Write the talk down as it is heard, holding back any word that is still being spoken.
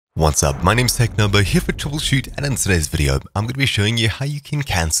What's up, my name's TechNobo here for Troubleshoot, and in today's video, I'm going to be showing you how you can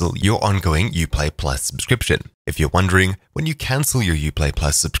cancel your ongoing Uplay Plus subscription. If you're wondering, when you cancel your Uplay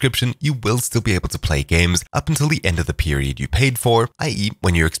Plus subscription, you will still be able to play games up until the end of the period you paid for, i.e.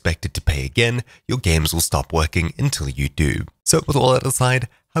 when you're expected to pay again, your games will stop working until you do. So with all that aside,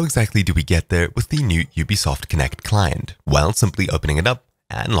 how exactly do we get there with the new Ubisoft Connect client? Well, simply opening it up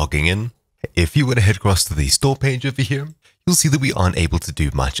and logging in. If you were to head across to the store page over here, you'll see that we aren't able to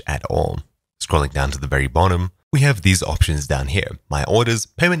do much at all. Scrolling down to the very bottom, we have these options down here: My Orders,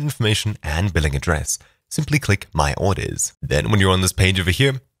 Payment Information, and Billing Address. Simply click My Orders. Then when you're on this page over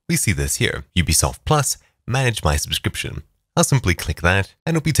here, we see this here, Ubisoft Plus, Manage My Subscription. I'll simply click that,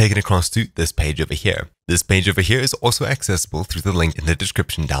 and it'll be taken across to this page over here. This page over here is also accessible through the link in the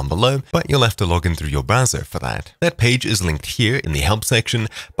description down below, but you'll have to log in through your browser for that. That page is linked here in the help section,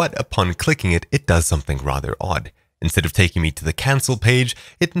 but upon clicking it, it does something rather odd. Instead of taking me to the cancel page,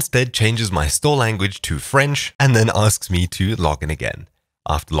 it instead changes my store language to French and then asks me to log in again.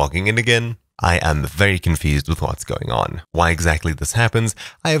 After logging in again, I am very confused with what's going on. Why exactly this happens,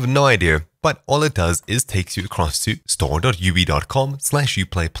 I have no idea, but all it does is takes you across to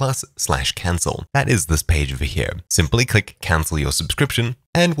store.ubi.com/uplayplus/cancel. That is this page over here. Simply click cancel your subscription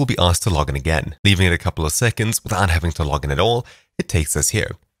and we'll be asked to log in again. Leaving it a couple of seconds without having to log in at all, it takes us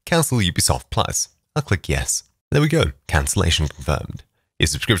here. Cancel Ubisoft Plus. I'll click yes. There we go, cancellation confirmed. Your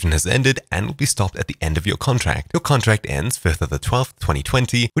subscription has ended and will be stopped at the end of your contract. Your contract ends 5th of the 12th,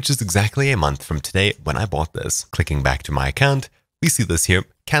 2020, which is exactly a month from today when I bought this. Clicking back to my account, we see this here,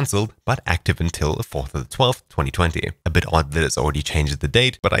 cancelled, but active until the 4th of the 12th, 2020. A bit odd that it's already changed the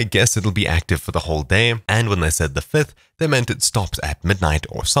date, but I guess it'll be active for the whole day, and when they said the 5th, they meant it stops at midnight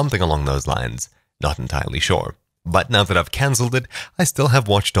or something along those lines. Not entirely sure. But now that I've cancelled it, I still have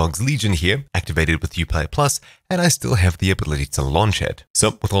Watch Dogs Legion here, activated with Uplay Plus, and I still have the ability to launch it.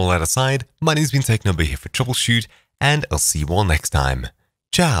 So with all that aside, my name's been TechNobo here for Troubleshoot, and I'll see you all next time.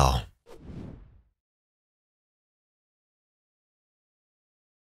 Ciao!